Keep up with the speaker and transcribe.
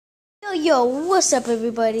Yo, what's up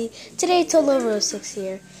everybody? Today Saber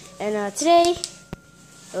here. And today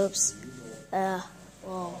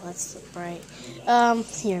well, that's right.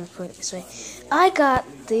 Here, put it this way. I got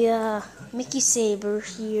the Mickey Saber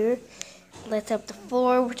here. Lights up the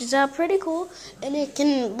floor, which is pretty cool. And it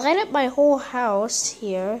can light up my whole house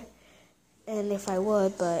here. And if I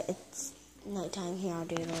would, but it's nighttime here, I'll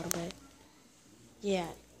do it a little bit. Yeah.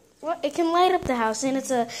 Well, it can light up the house, and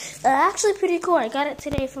it's actually pretty cool. I got it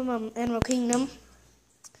today from Animal Kingdom.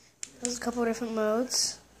 There's a couple different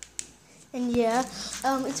modes, and yeah,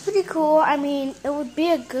 it's pretty cool. I mean, it would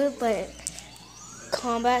be a good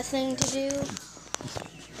combat thing to do,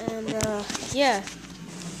 and yeah.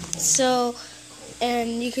 So,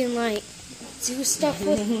 and you can do stuff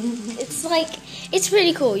with. It's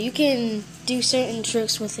pretty cool. You can do certain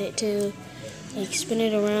tricks with it too, like spin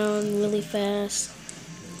it around really fast.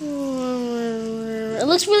 It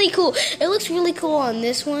looks really cool. It looks really cool on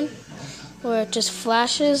this one, where it just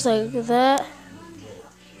flashes like that.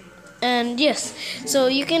 And yes, so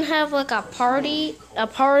you can have a party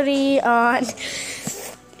on.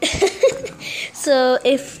 So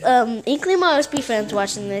if Inkling be fans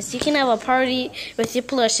watching this, you can have a party with your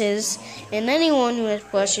plushes, and anyone who has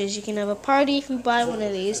plushes, you can have a party if you buy one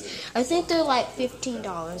of these. I think they're like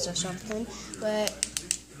 $15 or something, but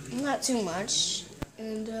not too much.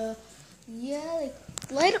 And yeah,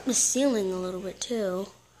 light up the ceiling a little bit too,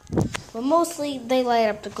 but mostly they light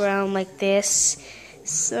up the ground like this.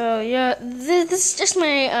 So yeah, this is just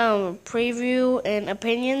my preview and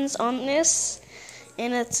opinions on this,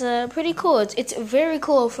 and it's pretty cool. It's very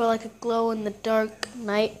cool for a glow in the dark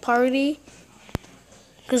night party.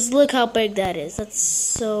 Cause look how big that is. That's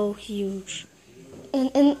so huge,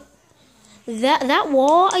 and that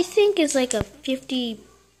wall I think is like a 50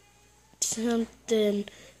 something.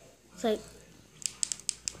 It's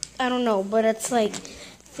I don't know, but it's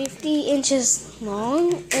 50 inches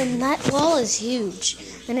long, and that wall is huge,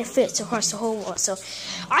 and it fits across the whole wall. So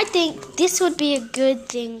I think this would be a good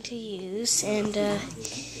thing to use, and it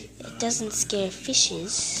doesn't scare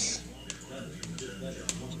fishes.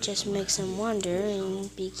 It just makes them wonder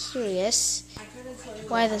and be curious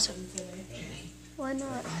why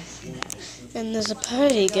not? And there's a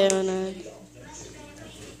party going on.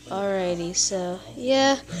 Alrighty, so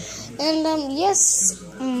yeah, and yes,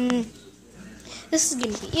 this is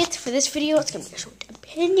gonna be it for this video. It's gonna be a short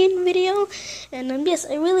opinion video, and yes,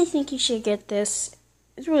 I really think you should get this.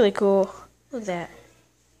 It's really cool. Look at that.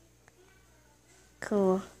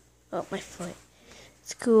 Cool. Oh, my foot.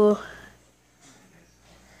 It's cool.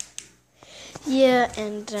 Yeah,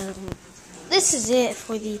 and this is it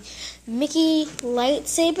for the Mickey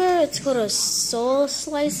lightsaber. It's called a Soul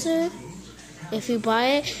Slicer. If you buy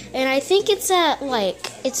it, and I think it's at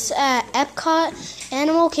Epcot,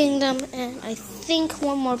 Animal Kingdom, and I think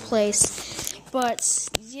one more place. But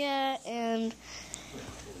yeah, and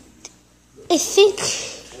I think,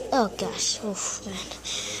 oh gosh,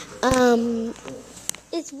 man,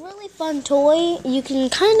 it's a really fun toy. You can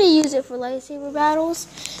kind of use it for lightsaber battles,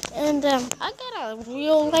 and I got a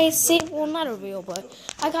real lightsaber. Well, not a real, but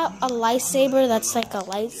I got a lightsaber that's like a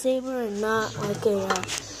lightsaber and not like a.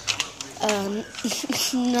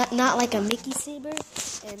 Not like a Mickey Saber,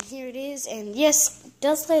 and here it is, and yes, it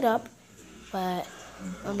does light up, but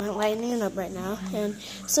I'm not lighting it up right now, and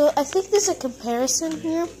so I think there's a comparison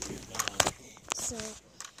here. So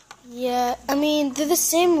yeah, I mean, they're the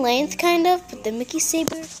same length kind of, but the Mickey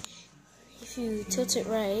Saber, if you tilt it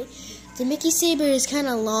right, the Mickey Saber is kind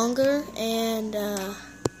of longer, and I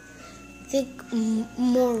think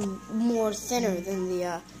more thinner than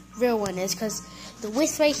the real one is, because the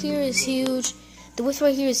width right here is huge. The width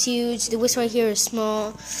right here is huge. The width right here is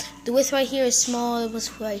small. The width right here is small. The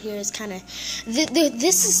width right here is kind of.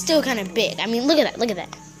 This is still kind of big. I mean, look at that. Look at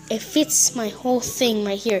that. It fits my whole thing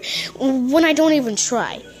right here. When I don't even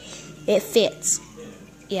try, it fits.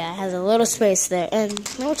 Yeah, it has a little space there. And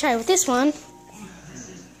we'll try with this one.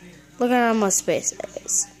 Look at how much space it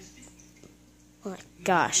is. Oh my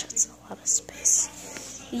gosh, that's a lot of space.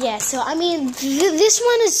 Yeah, so I mean, this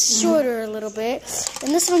one is shorter a little bit,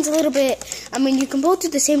 and this one's a little bit, I mean, you can both do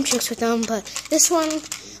the same tricks with them, but this one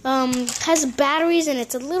has batteries, and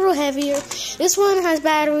it's a little heavier. This one has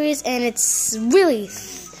batteries, and it's really,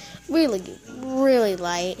 really, really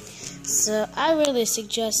light. So I really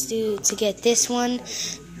suggest you to get this one.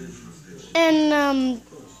 And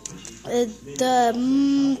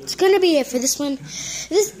it's gonna be it for this one.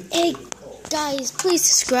 Guys, please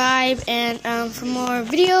subscribe, and for more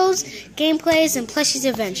videos, gameplays, and plushies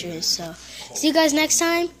adventures. So, see you guys next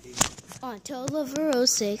time on Toad Lover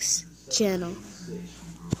 06 channel.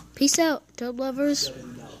 Peace out, Toad lovers.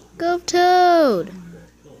 Go Toad!